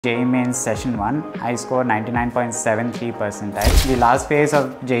JEE Main Session 1, I scored 99.73 percentile. The last phase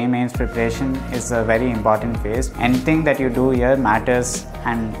of JEE Main's preparation is a very important phase. Anything that you do here matters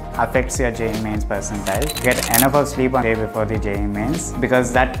and affects your JEE Main's percentile. Get enough of sleep on the day before the JEE Mains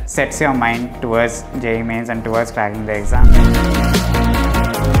because that sets your mind towards JEE Mains and towards cracking the exam.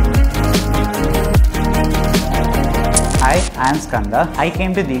 Hi, I am Skanda. I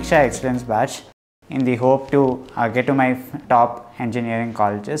came to Deeksha Excellence Batch in the hope to get to my top engineering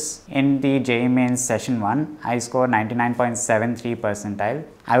colleges. In the JEE Main Session 1, I scored 99.73 percentile.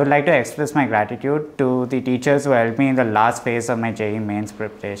 I would like to express my gratitude to the teachers who helped me in the last phase of my JEE Mains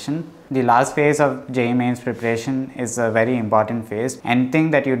preparation. The last phase of JEE Mains preparation is a very important phase.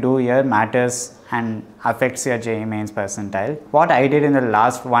 Anything that you do here matters and affects your JEE Mains percentile. What I did in the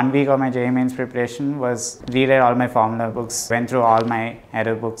last 1 week of my JEE Mains preparation was reread all my formula books, went through all my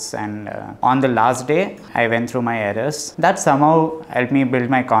error books, and on the last day I went through my errors. That somehow helped me build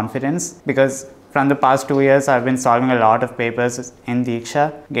my confidence because from the past 2 years, I've been solving a lot of papers in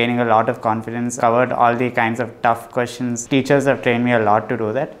Deeksha, gaining a lot of confidence, covered all the kinds of tough questions. Teachers have trained me a lot to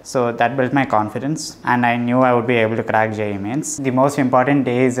do that. So that built my confidence and I knew I would be able to crack JEE Mains. The most important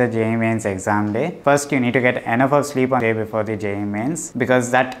day is the JEE Mains exam day. First, you need to get enough of sleep on the day before the JEE Mains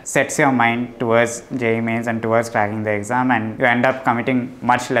because that sets your mind towards JEE Mains and towards cracking the exam, and you end up committing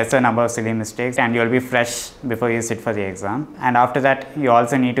much lesser number of silly mistakes and you'll be fresh before you sit for the exam. And after that, you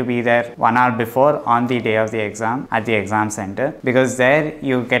also need to be there 1 hour before on the day of the exam at the exam center, because there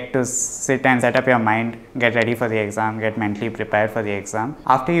you get to sit and set up your mind, get ready for the exam, get mentally prepared for the exam.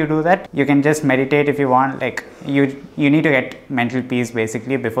 After you do that, you can just meditate if you want. Like you need to get mental peace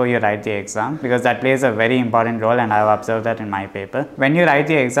basically before you write the exam, because that plays a very important role and I've observed that in my paper. When you write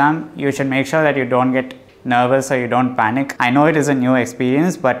the exam, you should make sure that you don't get nervous or you don't panic. I know it is a new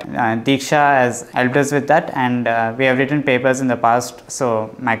experience, but Deeksha has helped us with that, and we have written papers in the past, so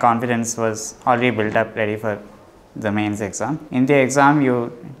my confidence was already built up ready for the mains exam. In the exam,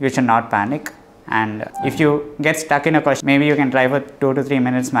 you should not panic, and if you get stuck in a question, maybe you can try for 2 to 3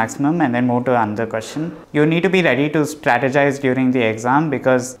 minutes maximum and then move to another question. You need to be ready to strategize during the exam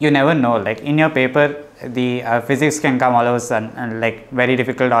because you never know, like in your paper the physics can come all of a sudden and like very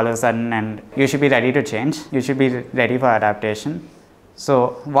difficult all of a sudden, and you should be ready to change. You should be ready for adaptation.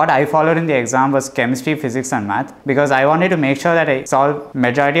 So what I followed in the exam was chemistry, physics and math, because I wanted to make sure that I solve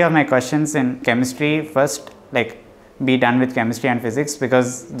majority of my questions in chemistry first, like be done with chemistry and physics,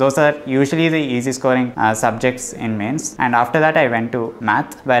 because those are usually the easy scoring subjects in mains. And after that I went to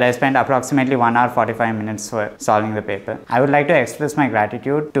math, where I spent approximately 1 hour 45 minutes for solving the paper. I would like to express my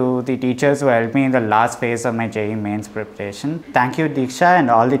gratitude to the teachers who helped me in the last phase of my JEE Mains preparation. Thank you Deeksha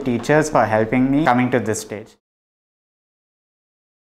and all the teachers for helping me coming to this stage.